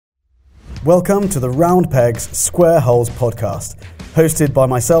Welcome to the Round Pegs, Square Holes podcast, hosted by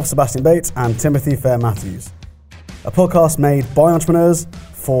myself, Sebastian Bates, and Timothy Fair-Matthews. A podcast made by entrepreneurs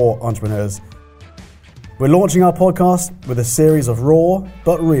for entrepreneurs. We're launching our podcast with a series of raw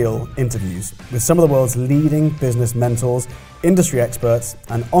but real interviews with some of the world's leading business mentors, industry experts,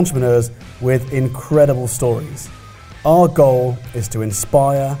 and entrepreneurs with incredible stories. Our goal is to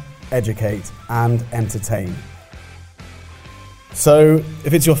inspire, educate, and entertain. So,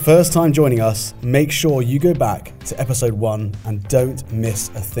 if it's your first time joining us, make sure you go back to episode 1 and don't miss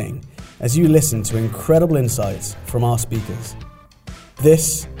a thing as you listen to incredible insights from our speakers.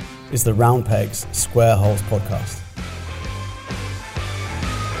 This is the Round Pegs, Square Holes podcast.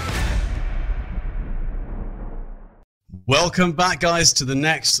 Welcome back, guys, to the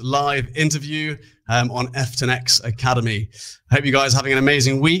next live interview on F10X Academy. I hope you guys are having an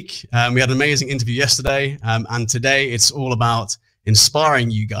amazing week. We had an amazing interview yesterday, and today it's all about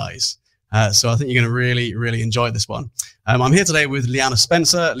inspiring you guys. So I think you're going to really enjoy this one. I'm here today with Liana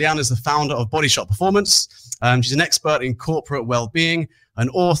Spencer. Liana is the founder of Body Shop Performance. She's an expert in corporate well-being, an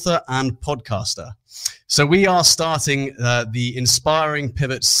author and podcaster. So we are starting the Inspiring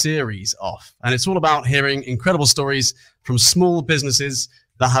Pivot series off, and it's all about hearing incredible stories from small businesses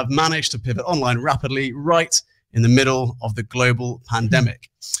that have managed to pivot online rapidly right in the middle of the global pandemic.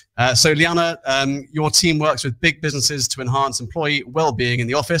 So Liana, your team works with big businesses to enhance employee well-being in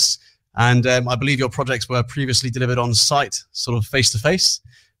the office. And I believe your projects were previously delivered on site, sort of face-to-face.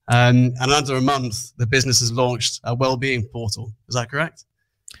 And under a month, the business has launched a well-being portal. Is that correct?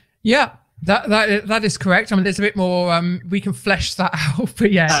 Yeah, that is correct. I mean, there's a bit more, we can flesh that out,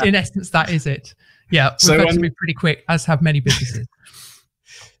 but yeah, in essence, that is it. Yeah, we've got to be pretty quick, as have many businesses.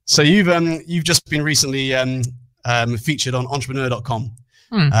 So you've just been recently featured on entrepreneur.com.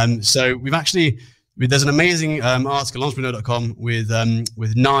 So there's an amazing article on entrepreneur.com with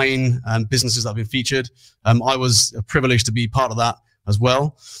 9 businesses that have been featured. I was privileged to be part of that as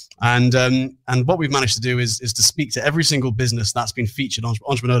well. And what we've managed to do is to speak to every single business that's been featured on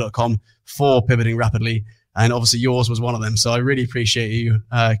entrepreneur.com for pivoting rapidly. And obviously yours was one of them. So I really appreciate you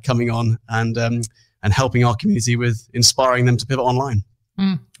coming on and helping our community with inspiring them to pivot online.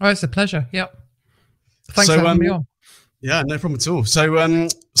 Oh, it's a pleasure. Yep. Thanks for having me on. Yeah, no problem at all.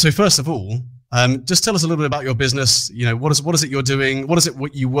 So first of all, just tell us a little bit about your business. You know, what is it you're doing?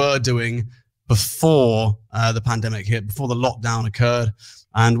 What you were doing before the pandemic hit, before the lockdown occurred,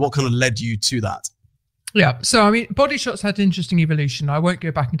 and what kind of led you to that? Yeah. So, I mean, Body Shop's had an interesting evolution. I won't go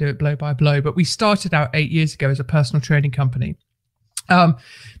back and do it blow by blow, but we started out 8 years ago as a personal training company.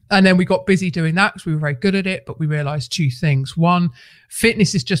 And then we got busy doing that because we were very good at it, but we realized 2 things. One,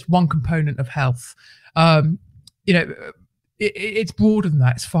 fitness is just one component of health. It's broader than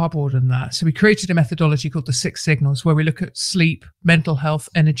that. It's far broader than that. So we created a methodology called the 6 Signals, where we look at sleep, mental health,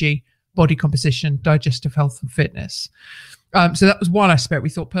 energy, body composition, digestive health, and fitness. So that was one aspect. We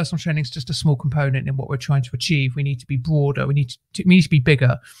thought personal training is just a small component in what we're trying to achieve. We need to be broader. We need to be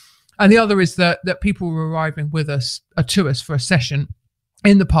bigger. And the other is that people were arriving with us, to us for a session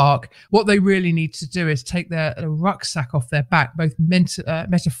in the park. What they really need to do is take their rucksack off their back, both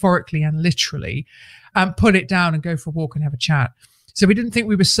metaphorically and literally, and put it down and go for a walk and have a chat. So we didn't think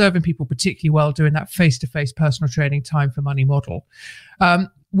we were serving people particularly well doing that face-to-face personal training time for money model.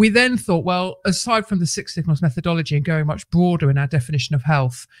 We then thought, well, aside from the 6 Signals methodology and going much broader in our definition of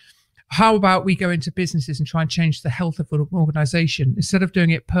health, how about we go into businesses and try and change the health of an organization? Instead of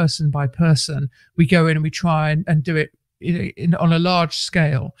doing it person by person, we go in and we try and do it on a large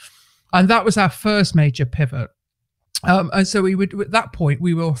scale. And that was our first major pivot. And so at that point,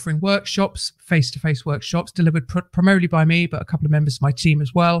 we were offering workshops, face-to-face workshops, delivered primarily by me, but a couple of members of my team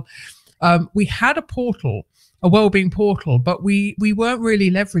as well. We had a portal, a wellbeing portal, but we weren't really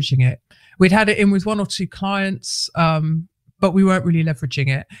leveraging it. We'd had it in with 1 or 2 clients, but we weren't really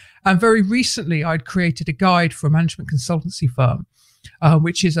leveraging it. And very recently, I'd created a guide for a management consultancy firm,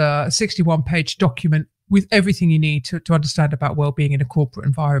 which is a 61-page document with everything you need to understand about well-being in a corporate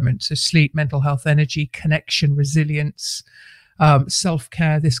environment. So sleep, mental health, energy, connection, resilience,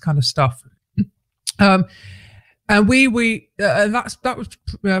 self-care, this kind of stuff. And that was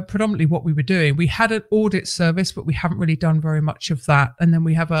predominantly what we were doing. We had an audit service, but we haven't really done very much of that. And then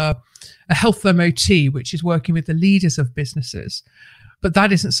we have a health MOT, which is working with the leaders of businesses. But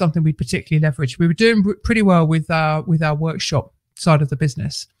that isn't something we particularly leverage. We were doing pretty well with our workshop side of the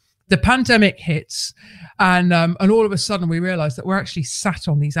business. The pandemic hits, and all of a sudden we realized that we're actually sat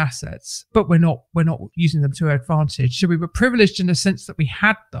on these assets, but we're not using them to our advantage. So we were privileged in the sense that we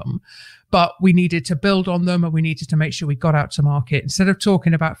had them, but we needed to build on them, and we needed to make sure we got out to market. Instead of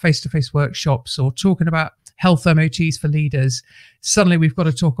talking about face-to-face workshops or talking about health MOTs for leaders. Suddenly we've got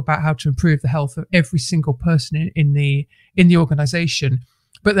to talk about how to improve the health of every single person in the organization,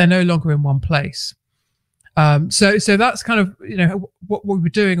 but they're no longer in one place. So that's kind of, what we were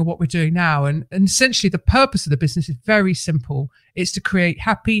doing and what we're doing now. And essentially the purpose of the business is very simple. It's to create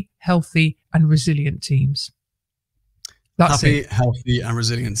happy, healthy and resilient teams. That's happy, it. Healthy and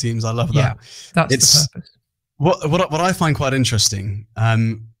resilient teams. I love that. Yeah, that's the purpose. What I find quite interesting, I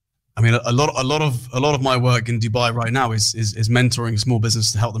mean, a lot of my work in Dubai right now is mentoring small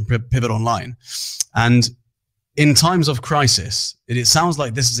business to help them pivot online. And in times of crisis, it sounds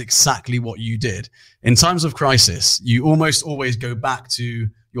like this is exactly what you did. In times of crisis, you almost always go back to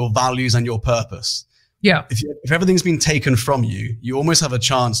your values and your purpose. Yeah. If everything's been taken from you, you almost have a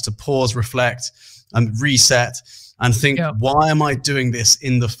chance to pause, reflect, and reset and think, why am I doing this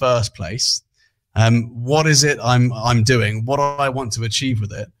in the first place? What is it I'm doing? What do I want to achieve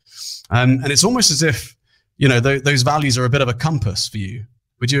with it? And it's almost as if, those values are a bit of a compass for you.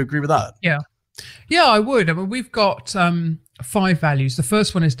 Would you agree with that? Yeah, I would. I mean, we've got 5 values. The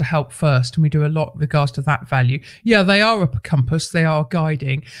first one is to help first, and we do a lot with regards to that value. Yeah, they are a compass. They are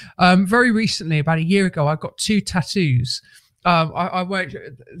guiding. Very recently, about a year ago, I got 2 tattoos. I won't.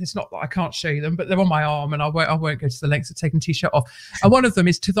 It's not that I can't show you them, but they're on my arm, and I won't go to the lengths of taking the t-shirt off. And one of them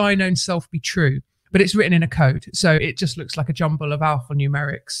is "To thine own self be true," but it's written in a code, so it just looks like a jumble of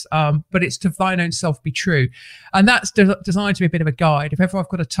alphanumerics. But it's "To thine own self be true," and that's designed to be a bit of a guide. If ever I've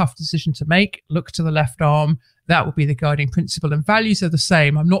got a tough decision to make, look to the left arm. That will be the guiding principle. And values are the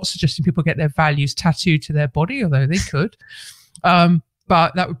same. I'm not suggesting people get their values tattooed to their body, although they could.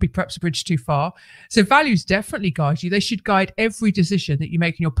 But that would be perhaps a bridge too far. So values definitely guide you. They should guide every decision that you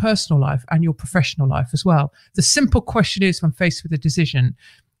make in your personal life and your professional life as well. The simple question is, when faced with a decision,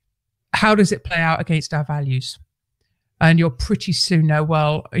 how does it play out against our values? And you'll pretty soon know,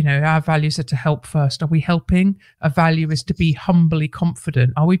 well, our values are to help first. Are we helping? A value is to be humbly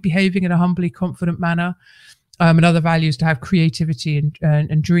confident. Are we behaving in a humbly confident manner? Another value is to have creativity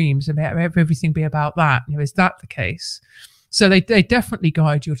and dreams, and have everything be about that. Is that the case? So they definitely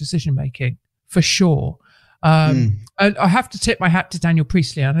guide your decision making for sure. And I have to tip my hat to Daniel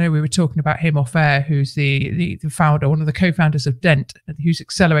Priestley. I know we were talking about him off air, who's the founder, one of the co-founders of Dent, whose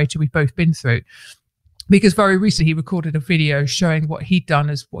accelerator we've both been through. Because very recently he recorded a video showing what he'd done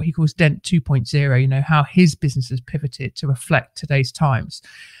as what he calls Dent 2.0, how his business has pivoted to reflect today's times.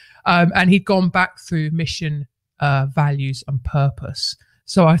 And he'd gone back through mission, values and purpose.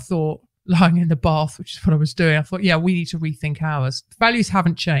 So I thought, lying in the bath, which is what I was doing, I thought, we need to rethink ours. Values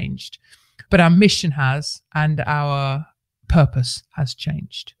haven't changed, but our mission has, and our purpose has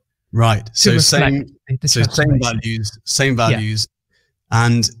changed. Right. So same values. Yeah.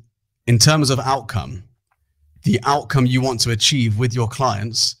 And in terms of outcome, the outcome you want to achieve with your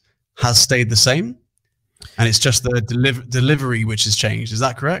clients has stayed the same, and it's just the delivery which has changed. Is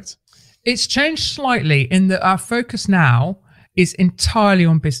that correct? It's changed slightly in that our focus now is entirely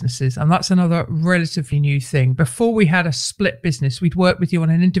on businesses, and that's another relatively new thing. Before we had a split business, we'd work with you on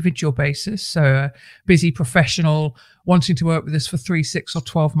an individual basis, so a busy professional wanting to work with us for 3, 6 or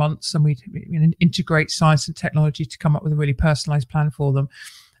 12 months, and we'd integrate science and technology to come up with a really personalized plan for them.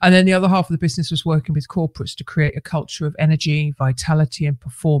 And then the other half of the business was working with corporates to create a culture of energy, vitality and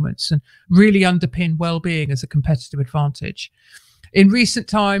performance, and really underpin well-being as a competitive advantage. In recent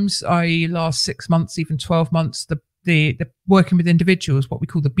times, i.e. last 6 months, even 12 months, the working with individuals, what we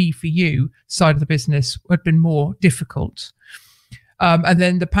call the B for You side of the business, had been more difficult. And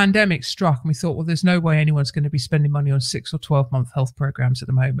then the pandemic struck, and we thought, well, there's no way anyone's going to be spending money on 6 or 12-month health programs at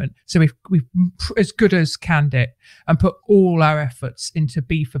the moment. So we've as good as canned it and put all our efforts into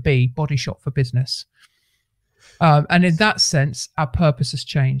B for B, Body Shop for Business. And in that sense, our purpose has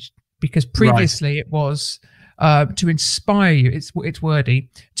changed, because previously it was to inspire you. It's wordy.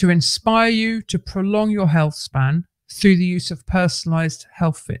 To inspire you to prolong your health span through the use of personalized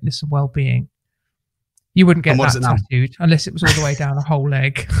health, fitness and well-being. You wouldn't get that tattooed unless it was all the way down a whole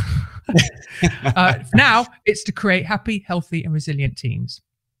leg. Now it's to create happy, healthy and resilient teams.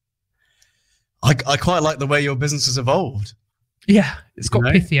 I quite like the way your business has evolved. Yeah, it's got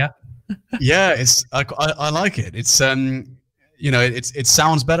pithier. Yeah, I like it. It's it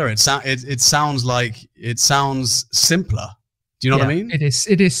sounds better. It sounds simpler. Do you know what I mean? It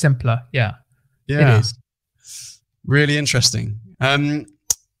is simpler. Yeah. Yeah. It is. Really interesting.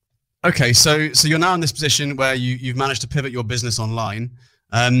 Okay, so you're now in this position where you've managed to pivot your business online.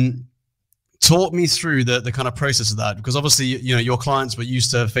 Talk me through the kind of process of that, because obviously your clients were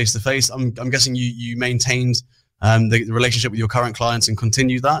used to face-to-face. I'm guessing you maintained the relationship with your current clients and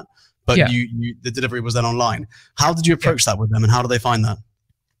continued that, but the delivery was then online. How did you approach that with them, and how do they find that?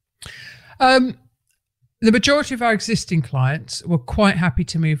 The majority of our existing clients were quite happy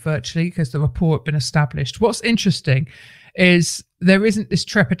to move virtually because the rapport had been established. What's interesting is there isn't this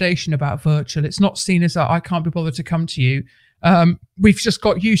trepidation about virtual. It's not seen as I can't be bothered to come to you. We've just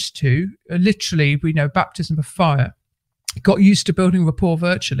got used to, literally, we know baptism of fire, got used to building rapport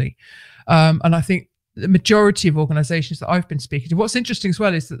virtually. And I think the majority of organizations that I've been speaking to, what's interesting as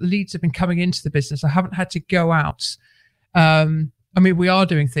well is that the leads have been coming into the business. I haven't had to go out. I mean, we are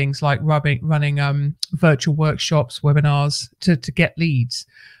doing things like running virtual workshops, webinars to get leads.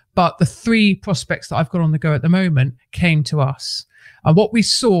 But the 3 prospects that I've got on the go at the moment came to us. And what we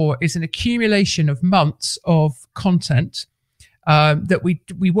saw is an accumulation of months of content that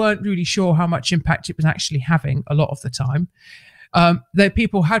we weren't really sure how much impact it was actually having a lot of the time. That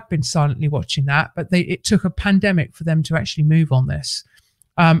people had been silently watching that, but it took a pandemic for them to actually move on this.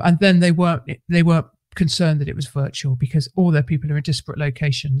 And then they weren't concerned that it was virtual because all their people are in disparate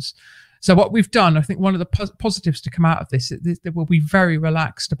locations. So what we've done, I think one of the positives to come out of this is that we'll be very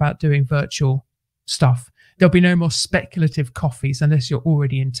relaxed about doing virtual stuff. There'll be no more speculative coffees unless you're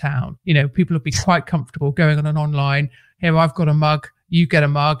already in town. You know, people will be quite comfortable going on an online, here, I've got a mug, you get a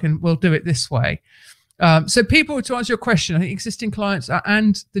mug, and we'll do it this way. So people, to answer your question, I think existing clients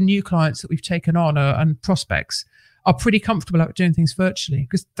and the new clients that we've taken on and prospects are pretty comfortable about doing things virtually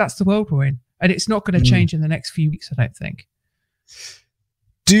because that's the world we're in. And it's not going to change in the next few weeks, I don't think.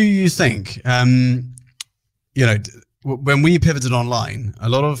 Do you think, you know, when we pivoted online, a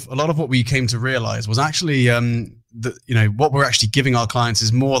lot of what we came to realize was actually that, you know, what we're actually giving our clients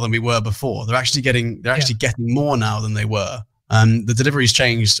is more than we were before. They're actually getting more now than they were. The delivery's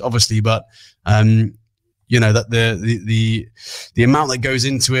changed, obviously, but you know, that the amount that goes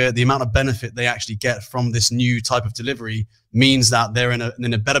into it, the amount of benefit they actually get from this new type of delivery means that they're in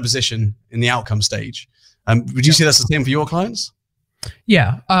a better position in the outcome stage. Would you say that's the same for your clients?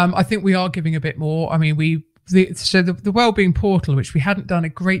 Yeah, I think we are giving a bit more. I mean, the Wellbeing Portal, which we hadn't done a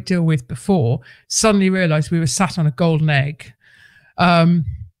great deal with before, suddenly realized we were sat on a golden egg.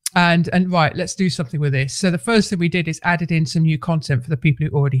 And right, let's do something with this. So the first thing we did is added in some new content for the people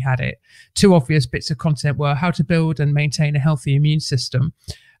who already had it. 2 obvious bits of content were how to build and maintain a healthy immune system.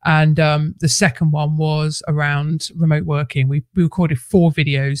 And the second one was around remote working. We recorded 4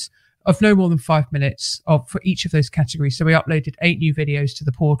 videos of no more than 5 minutes for each of those categories. So we uploaded 8 new videos to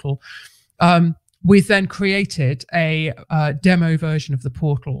the portal. We then created a demo version of the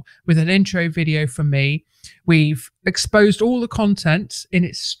portal with an intro video from me. We've exposed all the content in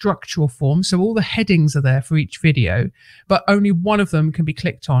its structural form. So all the headings are there for each video, but only one of them can be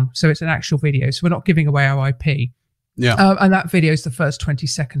clicked on. So it's an actual video. So we're not giving away our IP. Yeah. And that video is the first 20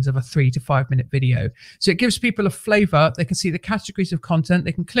 seconds of a 3 to 5 minute video. So it gives people a flavor. They can see the categories of content.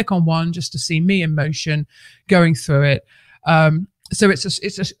 They can click on one just to see me in motion going through it. So it's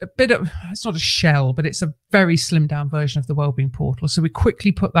a bit of, it's not a shell, but it's a very slimmed down version of the Wellbeing Portal. So we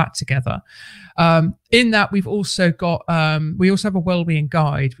quickly put that together. In that, we've also got, we also have a wellbeing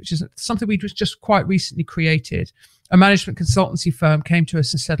guide, which is something we just quite recently created. A management consultancy firm came to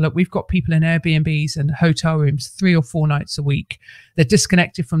us and said, look, we've got people in Airbnbs and hotel rooms 3 or 4 nights a week. They're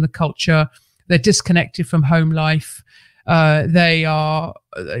disconnected from the culture. They're disconnected from home life. They're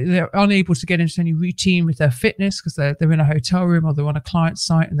unable to get into any routine with their fitness because they're in a hotel room or they're on a client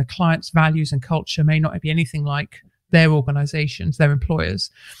site, and the client's values and culture may not be anything like their organizations, their employers.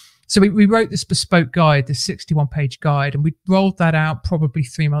 So we wrote this bespoke guide, this 61-page guide, and we rolled that out probably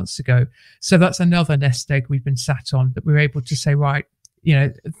 3 months ago. So that's another nest egg we've been sat on, that we're able to say, right, you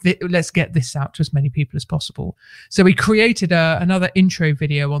know, let's get this out to as many people as possible. So we created another intro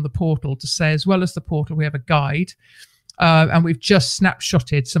video on the portal to say, as well as the portal, we have a guide. And we've just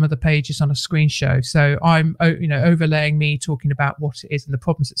snapshotted some of the pages on a screen show. So I'm, overlaying me talking about what it is and the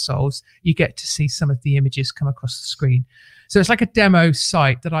problems it solves. You get to see some of the images come across the screen. So it's like a demo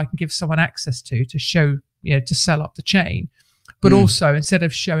site that I can give someone access to show, to sell up the chain. But also, instead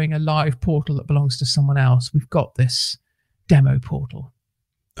of showing a live portal that belongs to someone else, we've got this demo portal.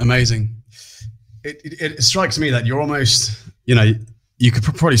 Amazing. It strikes me that you're almost, you could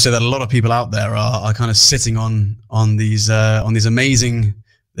probably say that a lot of people out there are kind of sitting on these amazing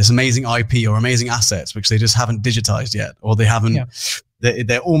IP or amazing assets, which they just haven't digitized yet, or they haven't. Yeah.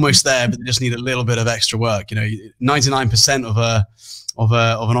 They're almost there, but they just need a little bit of extra work. 99% of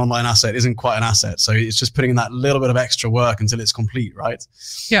an online asset isn't quite an asset, so it's just putting in that little bit of extra work until it's complete, right?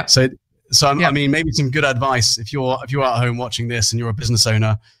 Yeah. I mean, maybe some good advice if you're at home watching this and you're a business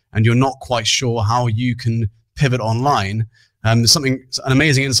owner and you're not quite sure how you can pivot online. An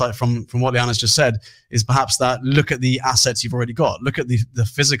amazing insight from what Liana's just said is perhaps that look at the assets you've already got, look at the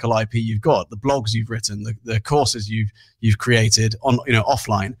physical IP you've got, the blogs you've written, the courses you've created on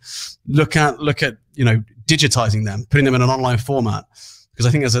offline. Look at digitizing them, putting them in an online format. Because I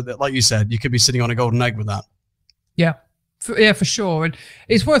think, like you said, you could be sitting on a golden egg with that. Yeah. For sure. And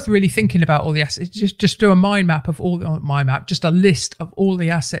it's worth really thinking about all the assets. Just do a mind map of just a list of all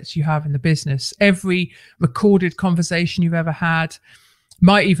the assets you have in the business. Every recorded conversation you've ever had,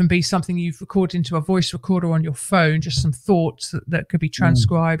 might even be something you've recorded into a voice recorder on your phone, just some thoughts that could be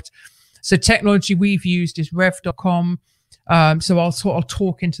transcribed. So technology we've used is rev.com. So I'll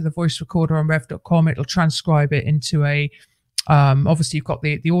talk into the voice recorder on rev.com. It'll transcribe it into obviously you've got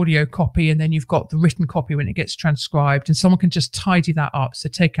the audio copy, and then you've got the written copy when it gets transcribed, and someone can just tidy that up. So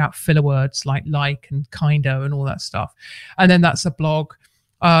take out filler words like and kinda and all that stuff. And then that's a blog.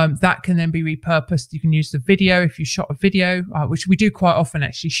 That can then be repurposed. You can use the video if you shot a video, which we do quite often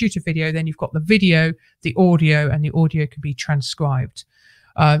actually. Shoot a video, then you've got the video, the audio, and the audio can be transcribed.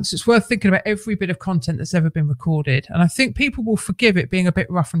 So it's worth thinking about every bit of content that's ever been recorded. And I think people will forgive it being a bit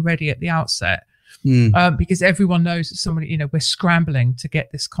rough and ready at the outset, because everyone knows that somebody, we're scrambling to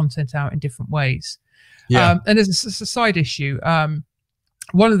get this content out in different ways. Yeah. And as a side issue,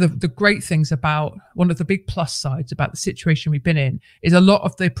 one of the great things about, one of the big plus sides about the situation we've been in is a lot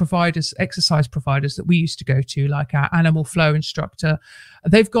of the exercise providers that we used to go to, like our Animal Flow instructor,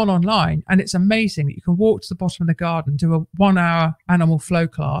 they've gone online, and it's amazing that you can walk to the bottom of the garden, do a 1 hour Animal Flow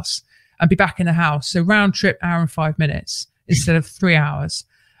class and be back in the house. So round trip, hour and 5 minutes instead of 3 hours.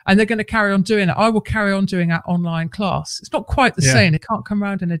 And they're going to carry on doing it. I will carry on doing that online class. It's not quite the same. They can't come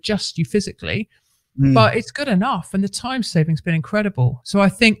around and adjust you physically. But it's good enough, and the time saving's been incredible. So I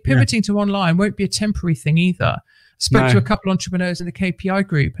think pivoting to online won't be a temporary thing either. I spoke to a couple of entrepreneurs in the KPI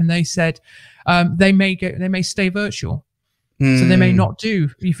group, and they said they may stay virtual. So they may not do,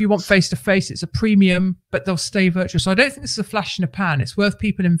 if you want face-to-face, it's a premium, but they'll stay virtual. So I don't think this is a flash in a pan. It's worth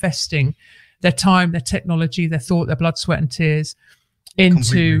people investing their time, their technology, their thought, their blood, sweat and tears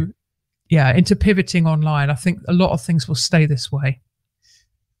into pivoting online. I think a lot of things will stay this way.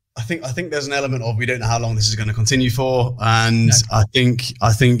 I think there's an element of, we don't know how long this is going to continue for, and I think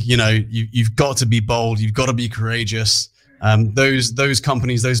you've got to be bold, you've got to be courageous. Those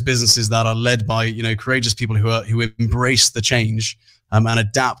companies, those businesses that are led by courageous people who embrace the change and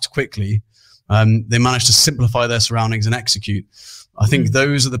adapt quickly, they manage to simplify their surroundings and execute. I think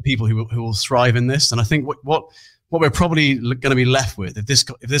those are the people who will thrive in this. And I think what we're probably going to be left with, if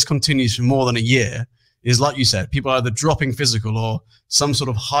this continues for more than a year, is, like you said, people are either dropping physical or some sort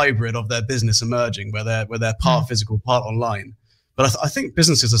of hybrid of their business emerging, where they're part physical, part online. But I think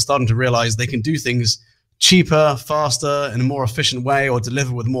businesses are starting to realize they can do things cheaper, faster, in a more efficient way, or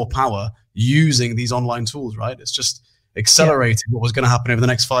deliver with more power using these online tools, right? It's just accelerating what was going to happen over the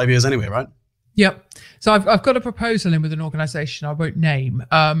next 5 years anyway, right? Yep. So I've got a proposal in with an organization I won't name.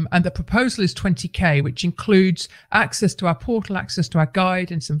 And the proposal is 20K, which includes access to our portal, access to our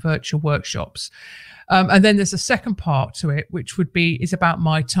guide, and some virtual workshops. And then there's a second part to it, which is about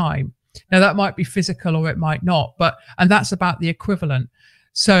my time. Now that might be physical or it might not, and that's about the equivalent.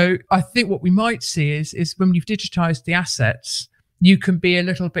 So I think what we might see is when you've digitized the assets, you can be a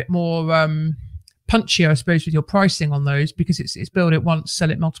little bit more punchier, I suppose, with your pricing on those, because it's build it once,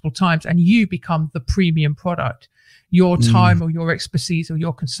 sell it multiple times, and you become the premium product, your time or your expertise or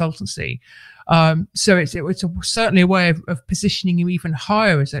your consultancy. So it's certainly a way of positioning you even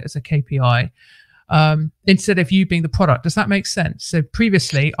higher as a KPI. Instead of you being the product. Does that make sense? So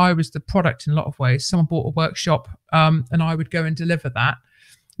previously I was the product in a lot of ways. Someone bought a workshop and I would go and deliver that.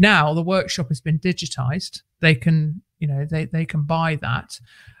 Now the workshop has been digitized. They can, they can buy that.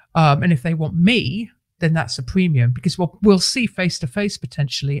 And if they want me, then that's a premium, because we'll see face-to-face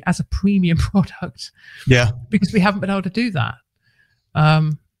potentially as a premium product. Yeah. Because we haven't been able to do that.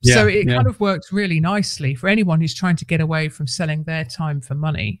 So it kind of works really nicely for anyone who's trying to get away from selling their time for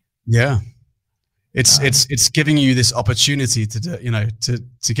money. Yeah. It's giving you this opportunity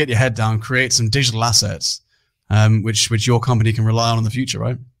to get your head down, create some digital assets, which your company can rely on in the future,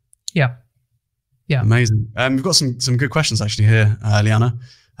 right? Yeah. Amazing. We've got some good questions actually here, Liana.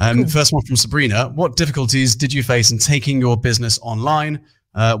 Cool. First one from Sabrina. What difficulties did you face in taking your business online?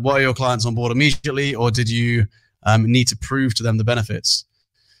 Were your clients on board immediately, or did you need to prove to them the benefits?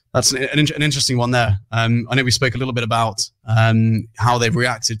 That's an interesting one there. I know we spoke a little bit about how they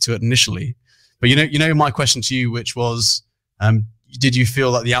reacted to it initially. But my question to you, which was, did you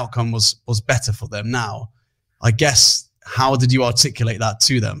feel that the outcome was better for them now? I guess, how did you articulate that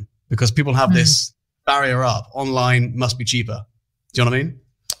to them? Because people have this barrier up. Online must be cheaper. Do you know what I mean?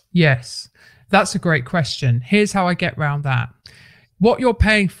 Yes, that's a great question. Here's how I get around that. What you're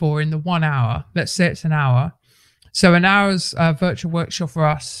paying for in the 1 hour, let's say it's an hour. So an hour's virtual workshop for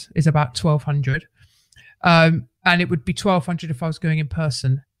us is about 1,200. And it would be 1,200 if I was going in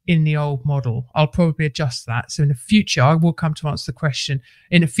person. in the old model. I'll probably adjust that. So in the future, I will come to answer the question.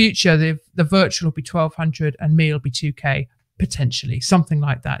 In the future, the virtual will be 1,200 and me will be 2K, potentially, something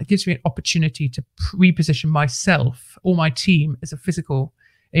like that. It gives me an opportunity to reposition myself or my team as a physical,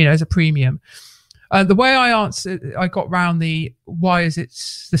 as a premium. The way I got round the why is it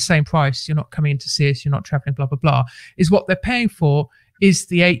the same price? You're not coming in to see us, you're not traveling, blah, blah, blah, is what they're paying for is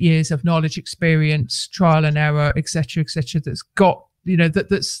the 8 years of knowledge, experience, trial and error, et cetera, that's got,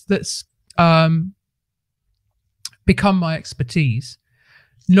 that's become my expertise,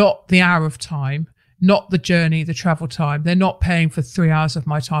 not the hour of time, not the journey, the travel time. They're not paying for 3 hours of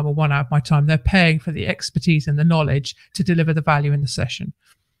my time or 1 hour of my time. They're paying for the expertise and the knowledge to deliver the value in the session.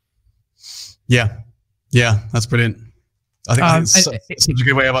 Yeah, that's brilliant. I think it's such a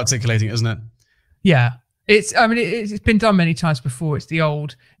good way of articulating it, isn't it? Yeah. It's been done many times before. It's the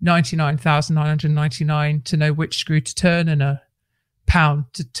old 99,999 to know which screw to turn and a pound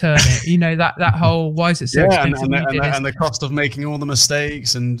to turn it. That whole, why is it so expensive? And the cost of making all the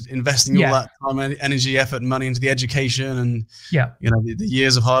mistakes and investing all that time, energy, effort, and money into the education and the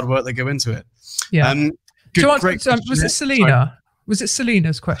years of hard work that go into it. Yeah. Was it Selena? Sorry. Was it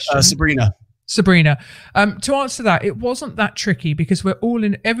Selena's question? Sabrina. To answer that, it wasn't that tricky because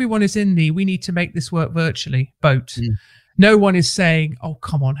everyone is in we need to make this work virtually boat. No one is saying, oh,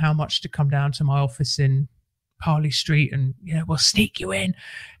 come on, how much to come down to my office in Harley Street and, we'll sneak you in.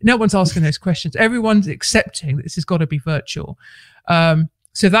 No one's asking those questions. Everyone's accepting that this has got to be virtual.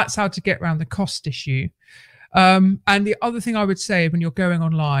 So that's how to get around the cost issue. And the other thing I would say when you're going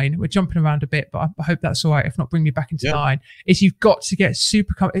online, we're jumping around a bit, but I hope that's all right. If not, bring me back into line, is you've got to get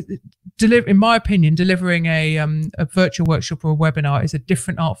in my opinion, delivering a virtual workshop or a webinar is a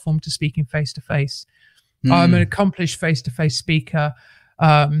different art form to speaking face-to-face. I'm an accomplished face-to-face speaker.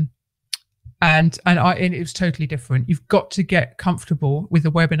 And it was totally different. You've got to get comfortable with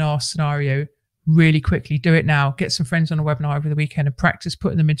the webinar scenario really quickly. Do it now. Get some friends on a webinar over the weekend and practice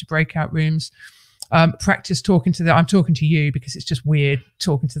putting them into breakout rooms. Practice talking to I'm talking to you because it's just weird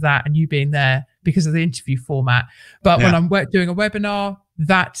talking to that and you being there because of the interview format. But when I'm doing a webinar,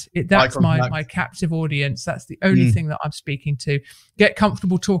 that's my captive audience. That's the only thing that I'm speaking to. Get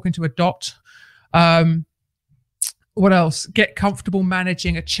comfortable talking to a dot. What else? Get comfortable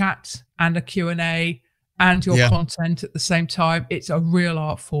managing a chat and a Q&A and your content at the same time. It's a real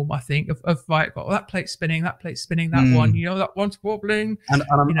art form, I think, of right, got that plate spinning, that one, that one's wobbling. And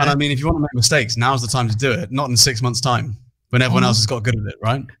I mean, if you want to make mistakes, now's the time to do it, not in 6 months' time when everyone else has got good at it,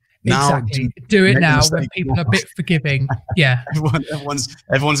 right? Exactly. Do it now when people are a bit forgiving. Yeah.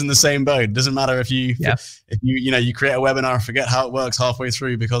 Everyone's in the same boat. It doesn't matter if you create a webinar and forget how it works halfway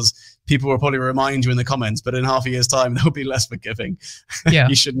through because people will probably remind you in the comments, but in half a year's time, they'll be less forgiving. Yeah.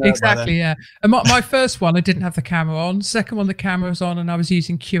 You should know exactly. Yeah. And my first one, I didn't have the camera on. Second one, the camera was on and I was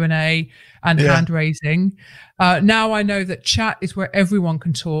using Q&A and hand raising. Now I know that chat is where everyone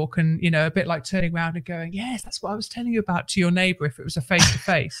can talk and, a bit like turning around and going, yes, that's what I was telling you about to your neighbor if it was a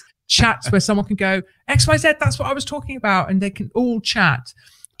face-to-face. Chats where someone can go, XYZ, that's what I was talking about. And they can all chat.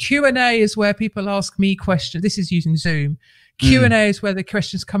 Q&A is where people ask me questions. This is using Zoom. Q&A is where the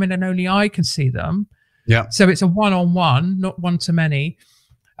questions come in and only I can see them. Yeah. So it's a one-on-one, not one-to-many.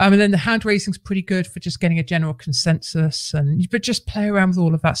 And then the hand raising is pretty good for just getting a general consensus but just play around with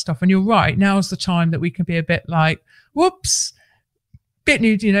all of that stuff. And you're right. Now's the time that we can be a bit like, whoops, bit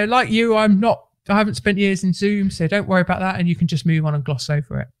new, like you, I haven't spent years in Zoom, so don't worry about that. And you can just move on and gloss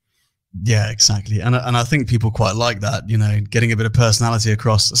over it. Yeah, exactly. And I think people quite like that, getting a bit of personality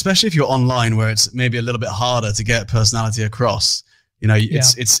across, especially if you're online where it's maybe a little bit harder to get personality across.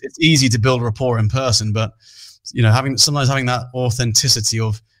 It's easy to build rapport in person, but sometimes having that authenticity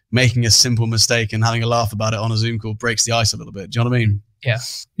of making a simple mistake and having a laugh about it on a Zoom call breaks the ice a little bit. Do you know what I mean?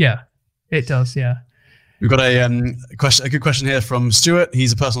 Yeah, it does. Yeah. We've got a good question here from Stuart.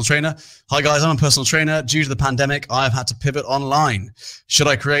 He's a personal trainer. Hi guys, I'm a personal trainer. Due to the pandemic, I've had to pivot online. Should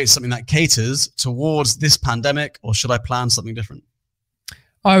I create something that caters towards this pandemic or should I plan something different?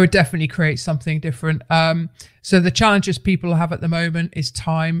 I would definitely create something different. So the challenges people have at the moment is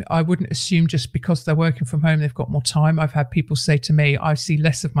time. I wouldn't assume just because they're working from home, they've got more time. I've had people say to me, I see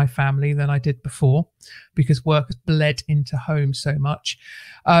less of my family than I did before because work has bled into home so much.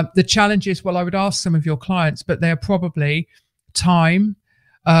 The challenges, well, I would ask some of your clients, but they're probably time,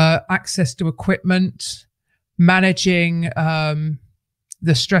 access to equipment, managing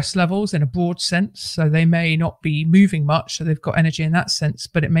the stress levels in a broad sense. So they may not be moving much, so they've got energy in that sense,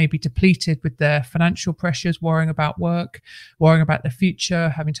 but it may be depleted with their financial pressures, worrying about work, worrying about their future,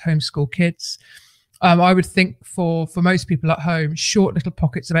 having to homeschool kids. I would think for most people at home, short little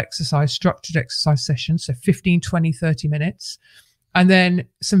pockets of exercise, structured exercise sessions, so 15, 20, 30 minutes, and then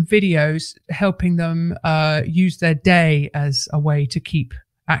some videos helping them use their day as a way to keep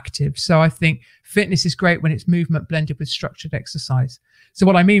active. So I think fitness is great when it's movement blended with structured exercise. So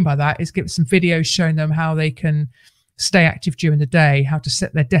what I mean by that is give some videos showing them how they can stay active during the day, how to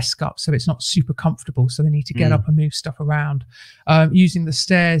set their desk up so it's not super comfortable, so they need to get up and move stuff around, using the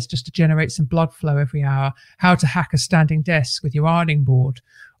stairs just to generate some blood flow every hour, how to hack a standing desk with your ironing board,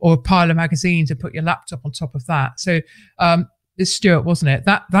 or a pile of magazines and put your laptop on top of that. So it's Stuart, wasn't it?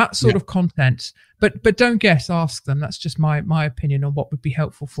 That sort of content. But don't guess, ask them. That's just my opinion on what would be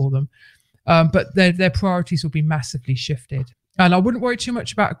helpful for them. But their priorities will be massively shifted. And I wouldn't worry too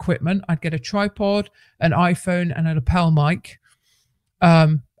much about equipment. I'd get a tripod, an iPhone, and a lapel mic.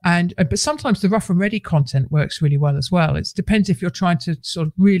 But sometimes the rough and ready content works really well as well. It depends if you're trying to sort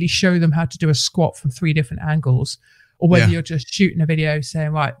of really show them how to do a squat from 3 different angles, or whether you're just shooting a video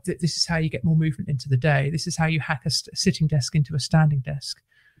saying, right, this is how you get more movement into the day. This is how you hack a sitting desk into a standing desk.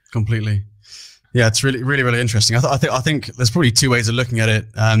 Completely. Yeah, it's really, really, really interesting. I think there's probably 2 ways of looking at it.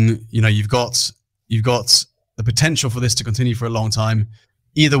 You've got the potential for this to continue for a long time.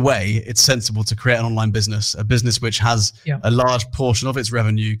 Either way, it's sensible to create an online business, a business which has a large portion of its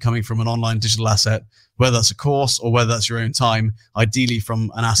revenue coming from an online digital asset, whether that's a course or whether that's your own time, ideally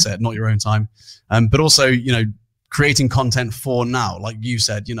from an asset, not your own time. But also, creating content for now, like you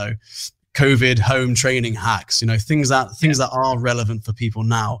said, COVID home training hacks, things that are relevant for people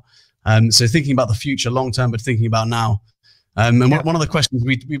now. So thinking about the future long term, but thinking about now. One of the questions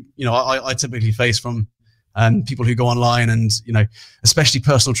I typically face from people who go online and, especially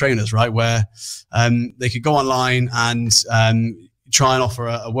personal trainers, right, where they could go online and try and offer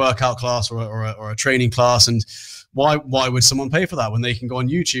a workout class or a training class. And why would someone pay for that when they can go on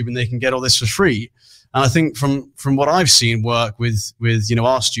YouTube and they can get all this for free? And I think from what I've seen work with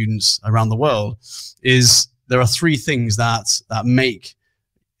our students around the world is there are 3 things that make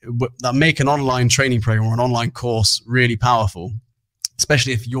an online training program or an online course really powerful,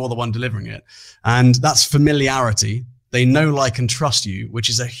 especially if you're the one delivering it. And that's familiarity. They know, like, and trust you, which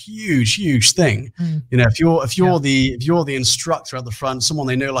is a huge, huge thing. If you're the instructor at the front, someone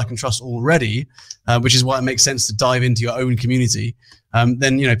they know, like, and trust already, which is why it makes sense to dive into your own community.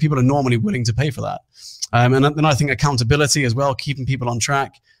 Then people are normally willing to pay for that. And then I think accountability as well, keeping people on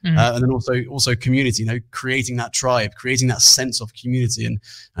track, and then also community. Creating that tribe, creating that sense of community,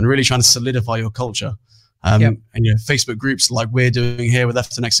 and really trying to solidify your culture. And Facebook groups like we're doing here with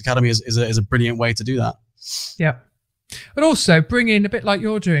F10X Academy is a brilliant way to do that. Yeah. But also bring in, a bit like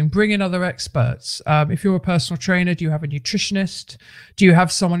you're doing, bring in other experts. If you're a personal trainer, do you have a nutritionist? Do you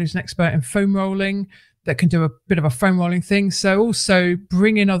have someone who's an expert in foam rolling that can do a bit of a foam rolling thing? So also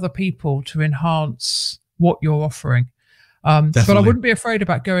bring in other people to enhance what you're offering. But I wouldn't be afraid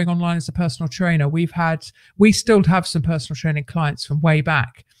about going online as a personal trainer. We still have some personal training clients from way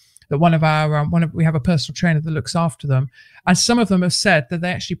back that we have a personal trainer that looks after them. And some of them have said that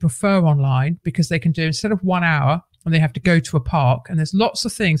they actually prefer online because they can do, instead of 1 hour, and they have to go to a park, and there's lots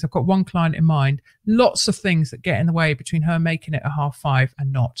of things. I've got one client in mind, lots of things that get in the way between her making it at 5:30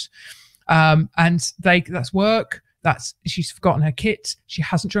 and not. And that's work. She's forgotten her kit. She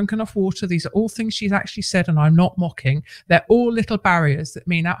hasn't drunk enough water. These are all things she's actually said, and I'm not mocking. They're all little barriers that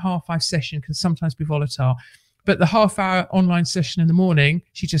mean that 5:30 session can sometimes be volatile. But the 1/2 hour online session in the morning,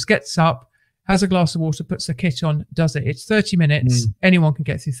 she just gets up, has a glass of water, puts the kit on, does it. It's 30 minutes. Anyone can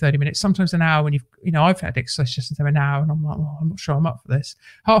get through 30 minutes, sometimes an hour. When I've had exercise sessions there an hour, and I'm like, I'm not sure I'm up for this.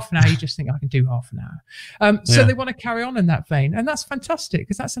 Half an hour, you just think I can do half an hour. So they want to carry on in that vein. And that's fantastic,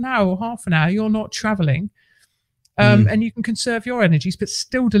 because that's an hour or half an hour. You're not traveling. And you can conserve your energies, but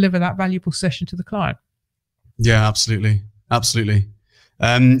still deliver that valuable session to the client. Yeah, absolutely. Absolutely.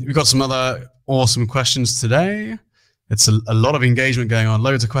 We've got some other awesome questions today. It's a lot of engagement going on.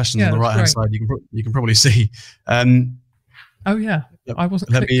 Loads of questions on the right hand side. You can probably see. Oh yeah, I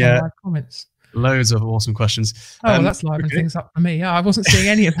wasn't clicking on my comments. Loads of awesome questions. That's livening things up for me. Yeah, I wasn't seeing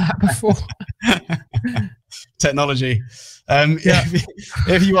any of that before. Technology.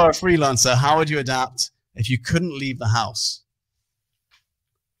 If you are a freelancer, how would you adapt if you couldn't leave the house?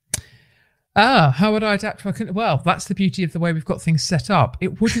 How would I adapt if I couldn't? Well, that's the beauty of the way we've got things set up.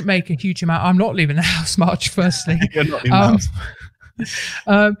 It wouldn't make a huge amount. I'm not leaving the house much, firstly. You're not leaving the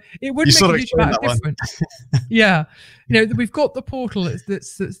house. It wouldn't make a huge amount of difference. Yeah. We've got the portal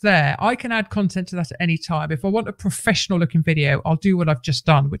that's there. I can add content to that at any time. If I want a professional looking video, I'll do what I've just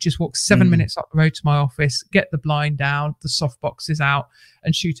done, which is walk 7 minutes up the road to my office, get the blind down, the soft boxes out,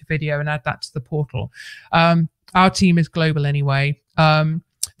 and shoot a video and add that to the portal. Our team is global anyway.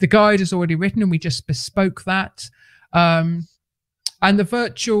 The guide is already written and we just bespoke that. And the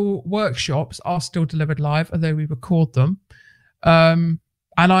virtual workshops are still delivered live, although we record them. and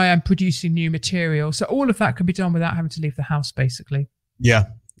I am producing new material. So all of that can be done without having to leave the house, basically. Yeah,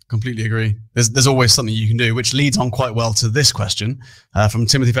 completely agree. There's always something you can do, which leads on quite well to this question from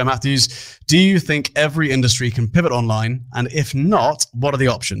Timothy Fair Matthews. Do you think every industry can pivot online? And if not, what are the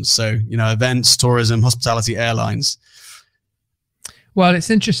options? So, events, tourism, hospitality, airlines. Well, it's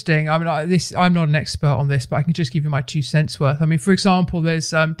interesting. I mean, I'm not an expert on this, but I can just give you my 2 cents worth. I mean, for example,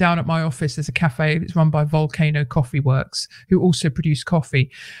 there's down at my office, there's a cafe that's run by Volcano Coffee Works, who also produce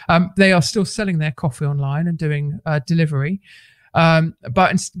coffee. They are still selling their coffee online and doing delivery.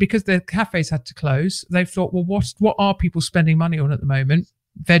 But because the cafes had to close, they've thought, well, what are people spending money on at the moment?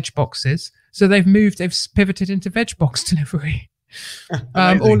 Veg boxes. So they've pivoted into veg box delivery.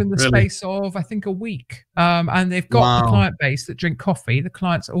 All in the space of, I think, a week. And they've got the client base that drink coffee. The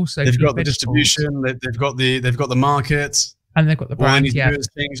clients also they've got the distribution, they've got the market, and they've got the brand.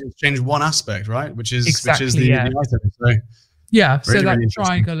 Change one aspect, right? Which is the item. So. Yeah, so that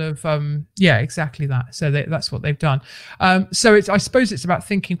triangle of exactly that. So that's what they've done. So I suppose it's about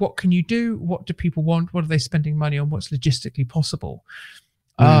thinking, what can you do? What do people want? What are they spending money on? What's logistically possible?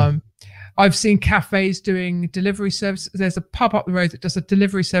 I've seen cafes doing delivery service. There's a pub up the road that does a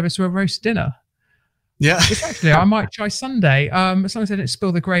delivery service for a roast dinner. Yeah, which actually I might try Sunday. As long as I didn't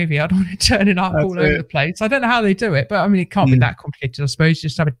spill the gravy, I don't want it turning up all over the place. I don't know how they do it, but I mean, it can't be that complicated. I suppose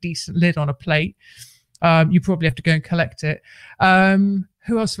just have a decent lid on a plate. You probably have to go and collect it.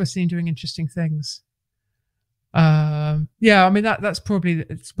 Who else have I seen doing interesting things? I mean that's probably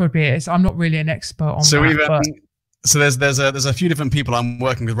it. I'm not really an expert on that. So there's a few different people I'm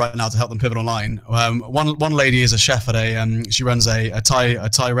working with right now to help them pivot online. One lady is a chef at she runs a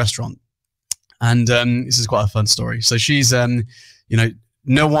Thai restaurant, and this is quite a fun story. So she's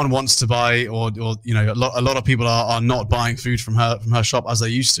no one wants to buy, or a lot of people are not buying food from her shop as they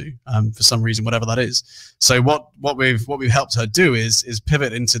used to, for some reason, whatever that is. So what we've helped her do is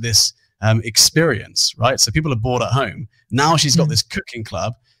pivot into this experience, right? So people are bored at home. Now she's got this cooking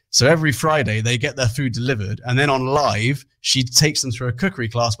club. So every Friday they get their food delivered, and then on live she takes them through a cookery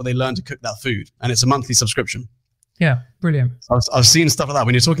class where they learn to cook that food, and it's a monthly subscription. Yeah, brilliant. I've seen stuff like that.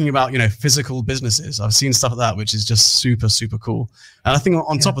 When you're talking about, physical businesses, I've seen stuff like that, which is just super, super cool. And I think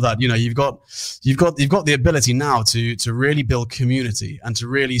on top of that, you've got the ability now to really build community and to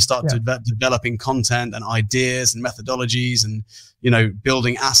really start developing content and ideas and methodologies and,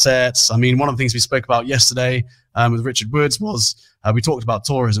 building assets. I mean, one of the things we spoke about yesterday with Richard Woods was we talked about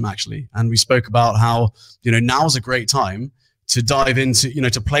tourism, actually. And we spoke about how, now's a great time to dive into,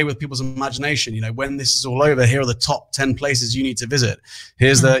 to play with people's imagination. When this is all over, here are the top 10 places you need to visit.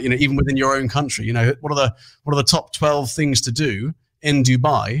 Here's the, even within your own country, what are the top 12 things to do in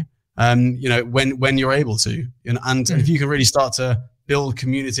Dubai, when you're able to, and if you can really start to build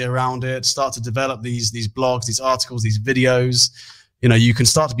community around it, start to develop these blogs, these articles, these videos, you can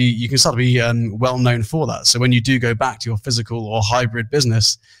start to be well known for that. So when you do go back to your physical or hybrid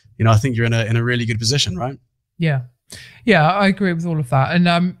business, I think you're in a really good position, right? Yeah, I agree with all of that,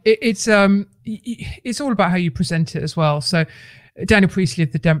 and it's all about how you present it as well. So Daniel Priestley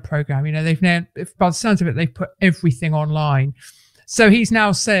of the DEMP program, they've now, by the sounds of it, they've put everything online. So he's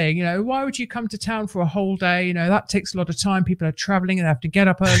now saying, why would you come to town for a whole day? That takes a lot of time. People are traveling and they have to get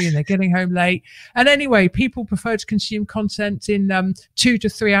up early and they're getting home late. And anyway, people prefer to consume content in 2 to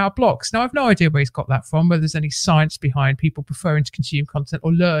 3 hour blocks. Now, I've no idea where he's got that from, whether there's any science behind people preferring to consume content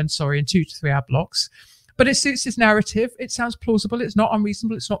or learn, in 2 to 3 hour blocks. But it suits his narrative. It sounds plausible. It's not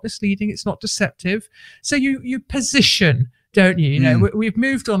unreasonable. It's not misleading. It's not deceptive. So you position, don't you? We've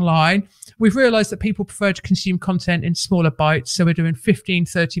moved online. We've realized that people prefer to consume content in smaller bites. So we're doing 15,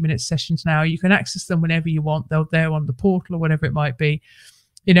 30-minute sessions now. You can access them whenever you want. They're there on the portal or whatever it might be.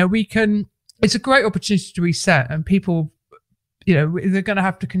 It's a great opportunity to reset, and people, they're going to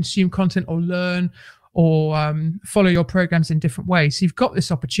have to consume content or learn or follow your programs in different ways. So you've got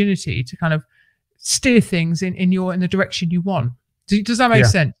this opportunity to kind of steer things in the direction you want. Does that make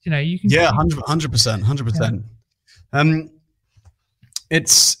sense? You can. Yeah, 100%. It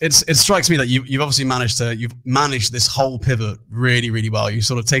strikes me that you've obviously managed this whole pivot really, really well. You've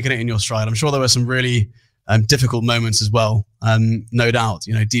sort of taken it in your stride. I'm sure there were some really difficult moments as well. No doubt,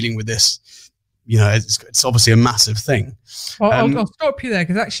 dealing with this, it's obviously a massive thing. Well, I'll stop you there,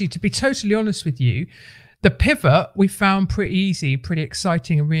 because actually, to be totally honest with you, the pivot we found pretty easy, pretty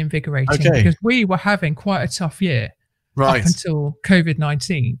exciting and reinvigorating, because we were having quite a tough year up until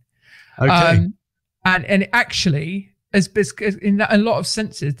COVID-19. Okay. And it actually, as in a lot of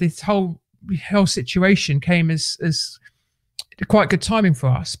senses, this whole situation came as quite good timing for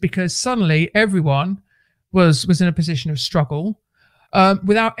us, because suddenly everyone was in a position of struggle.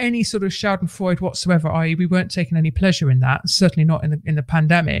 without any sort of schadenfreude whatsoever, i.e. we weren't taking any pleasure in that, certainly not in the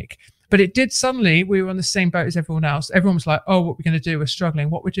pandemic. But it did suddenly, we were on the same boat as everyone else. Everyone was like, oh, what we're going to do, we're struggling.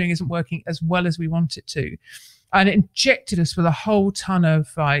 What we're doing isn't working as well as we want it to. And it injected us with a whole ton of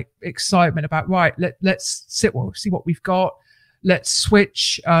like excitement about, right, let's see what we've got. Let's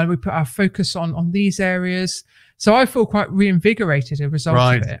switch. We put our focus on these areas. So I feel quite reinvigorated as a result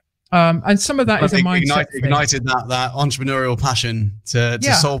of it. And some of that is a mindset. Ignited that entrepreneurial passion to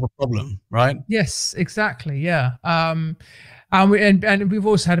solve a problem, right? Yes, exactly. Yeah. And we've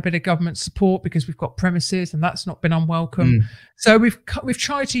also had a bit of government support because we've got premises, and that's not been unwelcome. So we've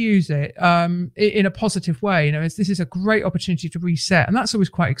tried to use it in a positive way. You know, this is a great opportunity to reset, and that's always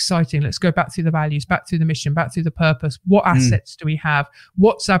quite exciting. Let's go back through the values, back through the mission, back through the purpose. What assets do we have?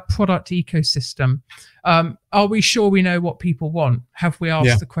 What's our product ecosystem? Are we sure we know what people want? Have we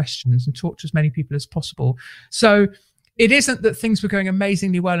asked the questions and talked to as many people as possible? So it isn't that things were going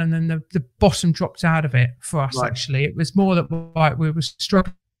amazingly well and then the bottom dropped out of it for us, actually. It was more that we were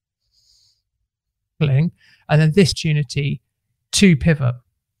struggling and then this opportunity to pivot.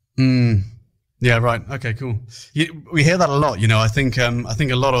 Yeah, right. Okay, cool. We hear that a lot. You know, I think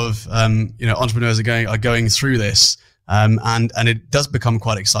a lot of entrepreneurs are going through this, and it does become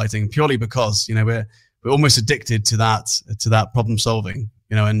quite exciting purely because we're almost addicted to that problem solving.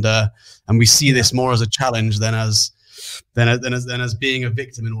 And we see this more as a challenge than as being a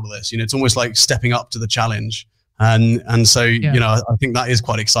victim in all of this. It's almost like stepping up to the challenge, and so I think that is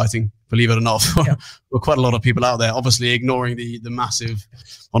quite exciting. Believe it or not, for quite a lot of people out there, obviously ignoring the massive,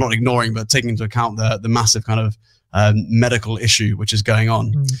 or not ignoring, but taking into account the massive kind of medical issue which is going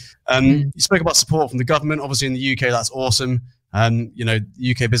on. You spoke about support from the government. Obviously, in the UK, that's awesome.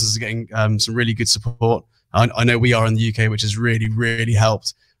 UK business is getting some really good support. I know we are in the UK, which has really, really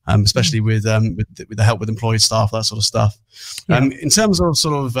helped. Especially with the help with employed staff, that sort of stuff. In terms of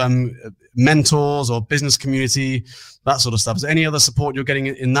sort of mentors or business community, that sort of stuff, is there any other support you're getting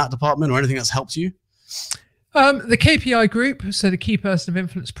in that department or anything that's helped you? The KPI group, so the Key Person of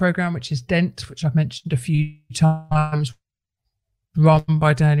Influence program, which is DENT, which I've mentioned a few times, run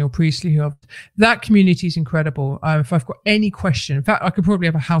by Daniel Priestley. That community is incredible. If I've got any question, in fact, I could probably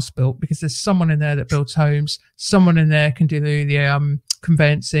have a house built because there's someone in there that builds homes. Someone in there can do the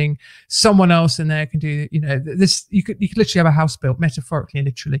conveyancing. Someone else in there can do, this. You could literally have a house built, metaphorically and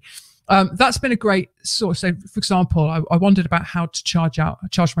literally. That's been a great sort of. So, for example, I wondered about how to charge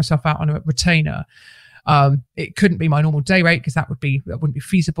myself out on a retainer. It couldn't be my normal day rate because that wouldn't be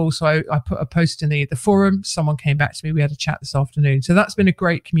feasible. So I put a post in the forum. Someone came back to me. We had a chat this afternoon. So that's been a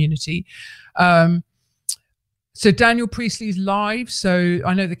great community. So Daniel Priestley's live. So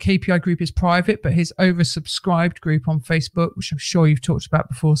I know the KPI group is private, but his oversubscribed group on Facebook, which I'm sure you've talked about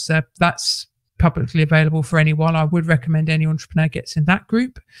before, Seb, that's publicly available for anyone. I would recommend any entrepreneur gets in that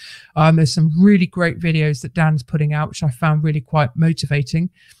group. There's some really great videos that Dan's putting out, which I found really quite motivating.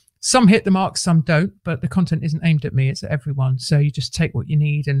 Some hit the mark, some don't, but the content isn't aimed at me, it's at everyone. So you just take what you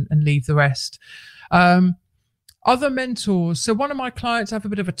need and leave the rest. Other mentors. So one of my clients I have a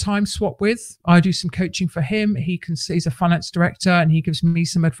bit of a time swap with. I do some coaching for him. He's a finance director and he gives me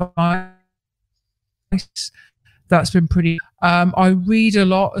some advice. That's been pretty. I read a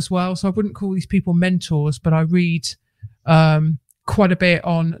lot as well. So I wouldn't call these people mentors, but I read quite a bit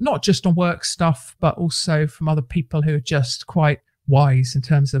on, not just on work stuff, but also from other people who are just quite wise in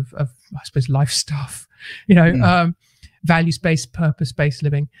terms of I suppose life stuff, values-based, purpose-based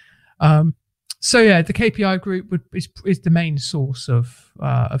living. So yeah, the KPI group is the main source of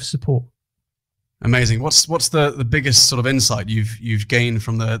support. Amazing. What's the biggest sort of insight you've gained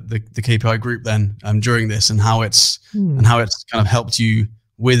from the KPI group then during this, and how it's kind of helped you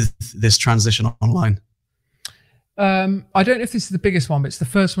with this transition online? I don't know if this is the biggest one, but it's the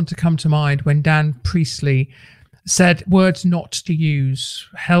first one to come to mind when Dan Priestley said words not to use: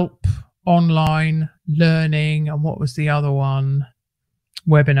 help, online, learning, and what was the other one?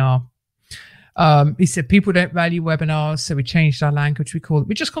 Webinar. He said people don't value webinars, so we changed our language.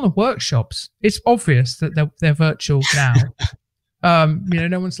 We just call them workshops. It's obvious that they're virtual now.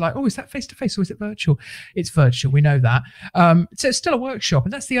 No one's like, oh, is that face to face or is it virtual? It's virtual. We know that. So it's still a workshop,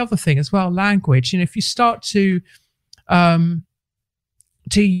 and that's the other thing as well. Language. If you start to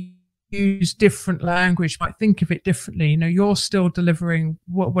use different language, you might think of it differently. You're still delivering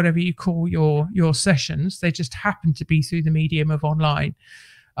whatever you call your sessions. They just happen to be through the medium of online.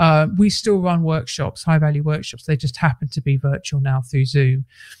 We still run workshops, high value workshops. They just happen to be virtual now through Zoom.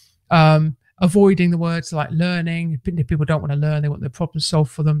 Avoiding the words like learning. People don't want to learn. They want the problem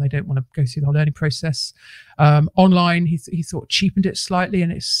solved for them. They don't want to go through the whole learning process. Online, he thought cheapened it slightly,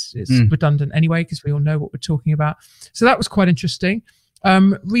 and it's redundant anyway because we all know what we're talking about. So that was quite interesting.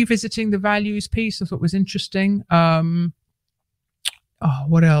 Revisiting the values piece I thought was interesting.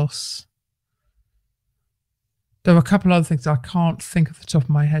 What else? There were a couple other things I can't think off the top of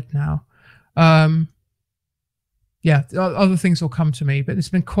my head now. Yeah, other things will come to me, but there's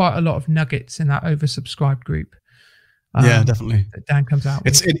been quite a lot of nuggets in that oversubscribed group. Yeah, definitely. That Dan comes out.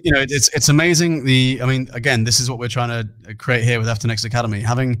 It's amazing. I mean, again, this is what we're trying to create here with FTNX Academy.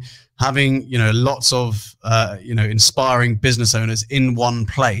 Having lots of inspiring business owners in one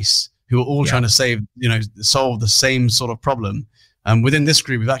place who are all trying to solve the same sort of problem. Within this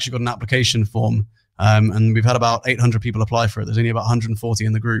group, we've actually got an application form, and we've had about 800 people apply for it. There's only about 140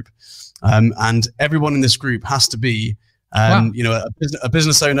 in the group, and everyone in this group has to be. A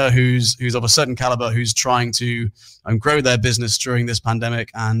business owner who's of a certain caliber, who's trying to grow their business during this pandemic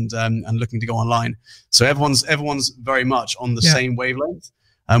and looking to go online. So everyone's very much on the same wavelength,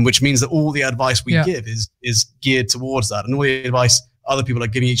 which means that all the advice we give is geared towards that, and all the advice other people are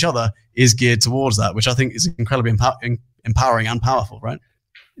giving each other is geared towards that, which I think is incredibly empowering and powerful, right?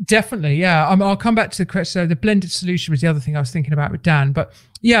 Definitely, yeah. I'll come back to the blended solution was the other thing I was thinking about with Dan. But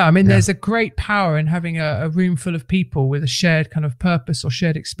yeah, I mean, there's a great power in having a room full of people with a shared kind of purpose or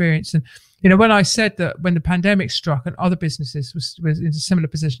shared experience. And, when I said that when the pandemic struck and other businesses was in a similar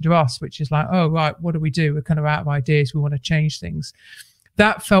position to us, which is like, oh, right, what do we do? We're kind of out of ideas. We want to change things.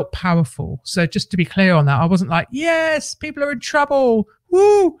 That felt powerful. So just to be clear on that, I wasn't like, yes, people are in trouble.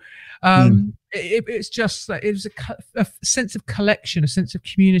 Woo! It's just like it was a sense of collection, a sense of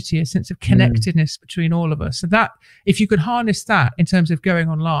community, a sense of connectedness between all of us. And that, if you could harness that in terms of going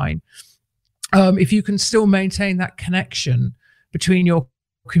online, if you can still maintain that connection between your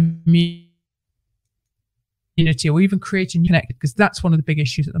community or even creating connected, because that's one of the big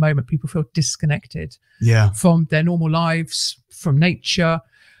issues at the moment. People feel disconnected from their normal lives, from nature,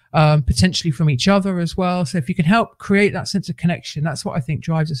 potentially from each other as well. So if you can help create that sense of connection, that's what I think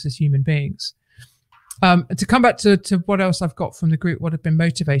drives us as human beings. To come back to what else I've got from the group, what have been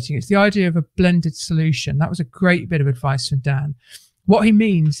motivating, it's the idea of a blended solution. That was a great bit of advice from Dan. What he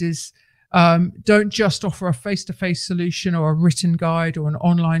means is don't just offer a face-to-face solution or a written guide or an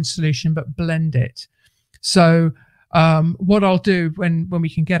online solution, but blend it. So what I'll do when we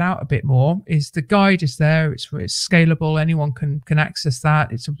can get out a bit more is the guide is there. It's scalable. Anyone can access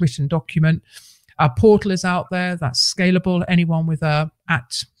that. It's a written document. Our portal is out there. That's scalable. Anyone with a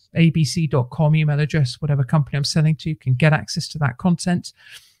 @abc.com email address, whatever company I'm selling to, can get access to that content.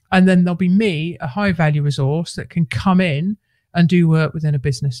 And then there'll be me, a high value resource that can come in and do work within a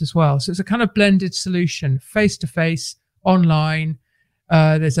business as well. So it's a kind of blended solution, face-to-face, online.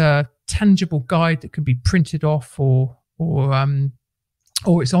 There's a tangible guide that can be printed off or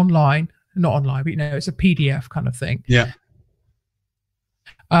it's online, not online, but it's a PDF kind of thing. Yeah.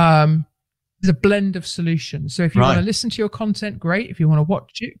 There's a blend of solutions. So if you want to listen to your content, great. If you want to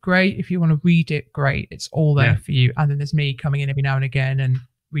watch it, great. If you want to read it, great. It's all there for you. And then there's me coming in every now and again and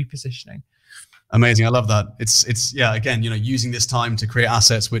repositioning. Amazing. I love that. It's again, using this time to create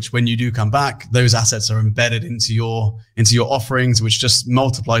assets, which when you do come back, those assets are embedded into your offerings, which just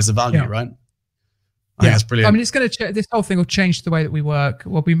multiplies the value, right? I think that's brilliant. I mean, it's going to this whole thing will change the way that we work.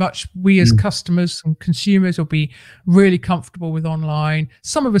 We as customers and consumers will be really comfortable with online.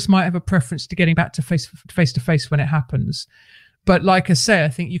 Some of us might have a preference to getting back to face to face when it happens. But like I say, I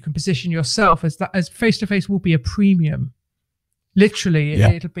think you can position yourself as face to face will be a premium. Literally,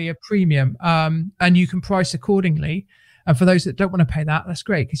 it'll be a premium, and you can price accordingly. And for those that don't want to pay that, that's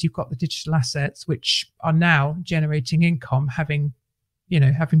great because you've got the digital assets which are now generating income, having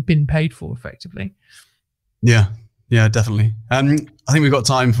been paid for effectively. Yeah, definitely. I think we've got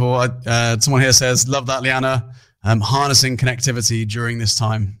time for someone here says, "Love that, Liana. Harnessing connectivity during this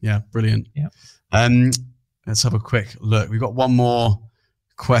time." Yeah, brilliant. Yeah. Let's have a quick look. We've got one more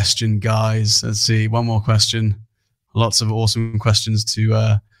question, guys. Let's see, one more question. Lots of awesome questions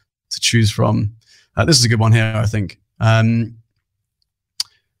to choose from. This is a good one here, I think. Where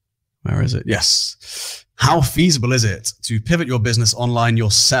is it? Yes. How feasible is it to pivot your business online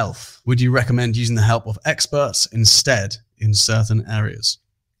yourself? Would you recommend using the help of experts instead in certain areas?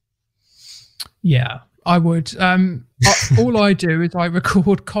 Yeah, I would. All I do is I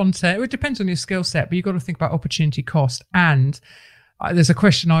record content. It depends on your skill set, but you've got to think about opportunity cost. And there's a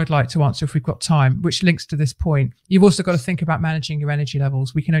question I'd like to answer if we've got time, which links to this point. You've also got to think about managing your energy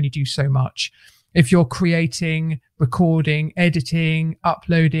levels. We can only do so much. If you're creating, recording, editing,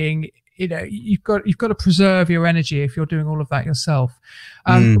 uploading, you've got to preserve your energy if you're doing all of that yourself.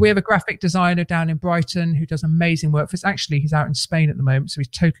 We have a graphic designer down in Brighton who does amazing work for us. Actually, he's out in Spain at the moment, so he's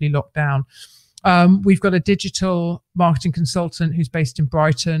totally locked down. We've got a digital marketing consultant who's based in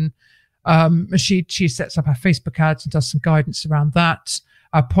Brighton. She sets up our Facebook ads and does some guidance around that.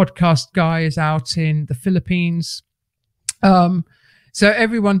 Our podcast guy is out in the Philippines. So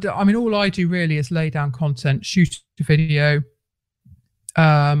everyone, all I do really is lay down content, shoot a video,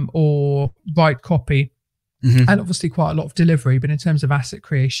 or write copy. Mm-hmm. And obviously quite a lot of delivery, but in terms of asset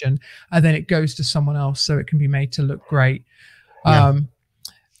creation, and then it goes to someone else so it can be made to look great. Yeah.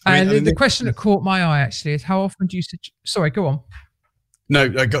 The question that caught my eye actually is, how often do you sorry, go on. No,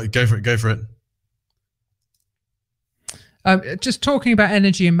 go for it. Just talking about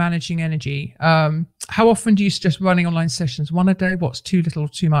energy and managing energy. How often do you suggest running online sessions? One a day? What's too little or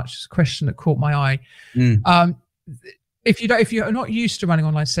too much? It's a question that caught my eye. If you're not used to running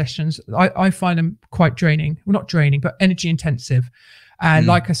online sessions, I find them quite draining. Well, not draining, but energy intensive. And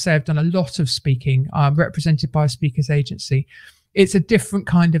like I said, I've done a lot of speaking. I'm represented by a speakers agency. It's a different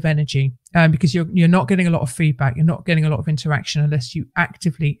kind of energy because you're not getting a lot of feedback. You're not getting a lot of interaction unless you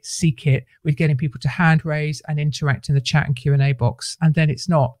actively seek it with getting people to hand raise and interact in the chat and Q&A box. And then it's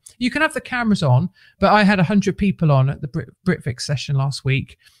not. You can have the cameras on, but I had 100 people on at the BritVic session last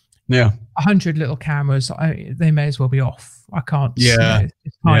week. Yeah, 100 little cameras. They may as well be off. I can't. Yeah,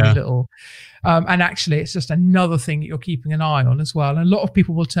 it's tiny little. And actually, it's just another thing that you're keeping an eye on as well. And a lot of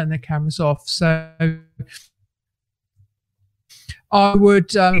people will turn their cameras off. So I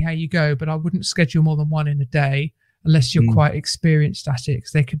would how you go, but I wouldn't schedule more than one in a day unless you're quite experienced at it.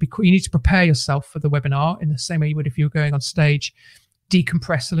 Because they could be. You need to prepare yourself for the webinar in the same way you would if you were going on stage.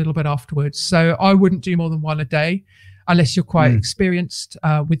 Decompress a little bit afterwards. So I wouldn't do more than one a day, unless you're quite experienced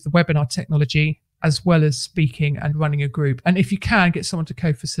with the webinar technology, as well as speaking and running a group. And if you can, get someone to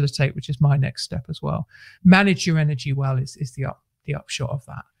co-facilitate, which is my next step as well. Manage your energy well is the upshot of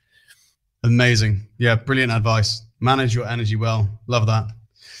that. Amazing. Yeah, brilliant advice. Manage your energy well. Love that.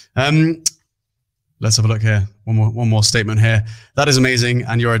 Let's have a look here. One more statement here. That is amazing.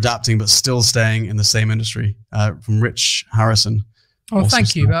 And you're adapting, but still staying in the same industry. From Rich Harrison. Oh,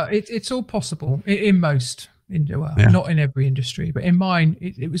 thank you. It's all possible in most. Not in every industry, but in mine,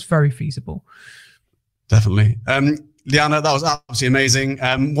 it was very feasible. Definitely. Liana, that was absolutely amazing.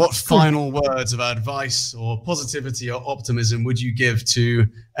 What final words of advice or positivity or optimism would you give to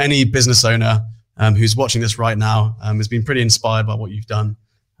any business owner who's watching this right now, has been pretty inspired by what you've done,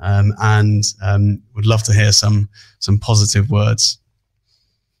 and would love to hear some positive words?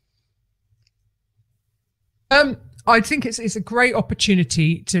 I think it's a great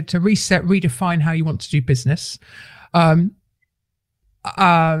opportunity to reset, redefine how you want to do business. The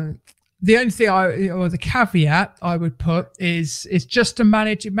only thing the caveat I would put is just to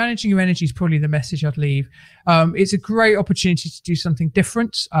managing your energy is probably the message I'd leave. It's a great opportunity to do something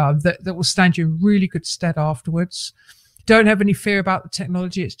different that will stand you in really good stead afterwards. Don't have any fear about the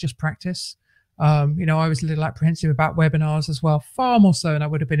technology. It's just practice. I was a little apprehensive about webinars as well, far more so than I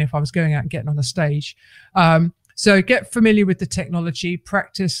would have been if I was going out and getting on a stage. So get familiar with the technology,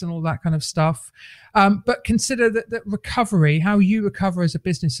 practice and all that kind of stuff. But consider that recovery, how you recover as a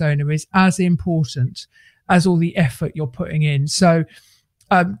business owner, is as important as all the effort you're putting in. So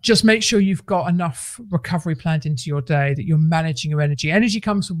just make sure you've got enough recovery planned into your day, that you're managing your energy. Energy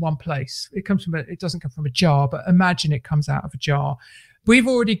comes from one place. It doesn't come from a jar, but imagine it comes out of a jar. We've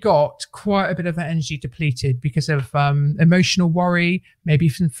already got quite a bit of that energy depleted because of emotional worry, maybe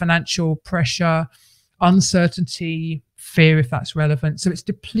some financial pressure, uncertainty, fear, if that's relevant. So it's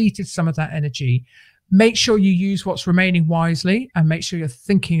depleted some of that energy. Make sure you use what's remaining wisely, and make sure you're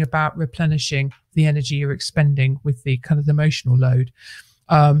thinking about replenishing the energy you're expending with the kind of the emotional load.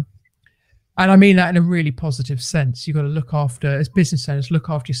 And I mean that in a really positive sense. You've got to look after, as business owners, look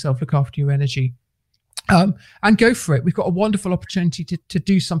after yourself, look after your energy. And go for it. We've got a wonderful opportunity to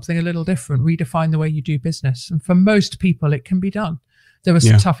do something a little different, redefine the way you do business. And for most people, it can be done. There are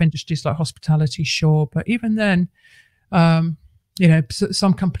some tough industries like hospitality, sure, but even then, some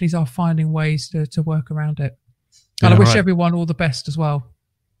companies are finding ways to work around it. And I wish everyone all the best as well.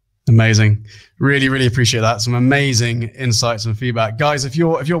 Amazing. Really, really appreciate that. Some amazing insights and feedback. Guys, if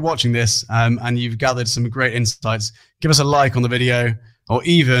you're watching this and you've gathered some great insights, give us a like on the video, or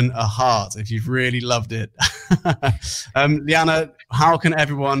even a heart if you've really loved it. Liana, how can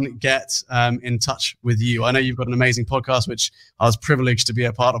everyone get in touch with you? I know you've got an amazing podcast, which I was privileged to be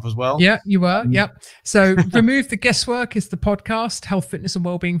a part of as well. Yeah, you were. Yep. So Remove the Guesswork is the podcast, Health, Fitness and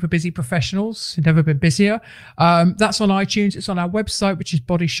Wellbeing for Busy Professionals who've never been busier. That's on iTunes. It's on our website, which is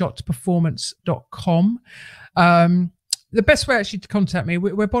bodyshotperformance.com. The best way actually to contact me,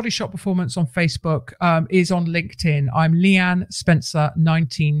 we're Body Shot Performance on Facebook, is on LinkedIn. I'm Leanne Spencer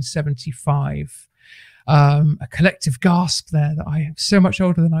 1975. A collective gasp there that I am so much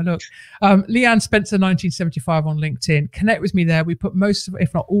older than I look. Leanne Spencer 1975 on LinkedIn. Connect with me there. We put most of,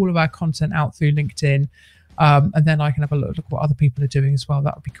 if not all of our content out through LinkedIn. And then I can have a look at what other people are doing as well.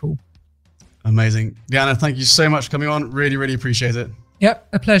 That would be cool. Amazing. Liana, thank you so much for coming on. Really, really appreciate it. Yep,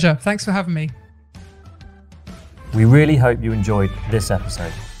 a pleasure. Thanks for having me. We really hope you enjoyed this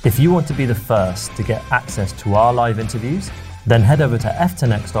episode. If you want to be the first to get access to our live interviews, then head over to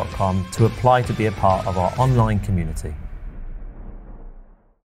f10x.com to apply to be a part of our online community.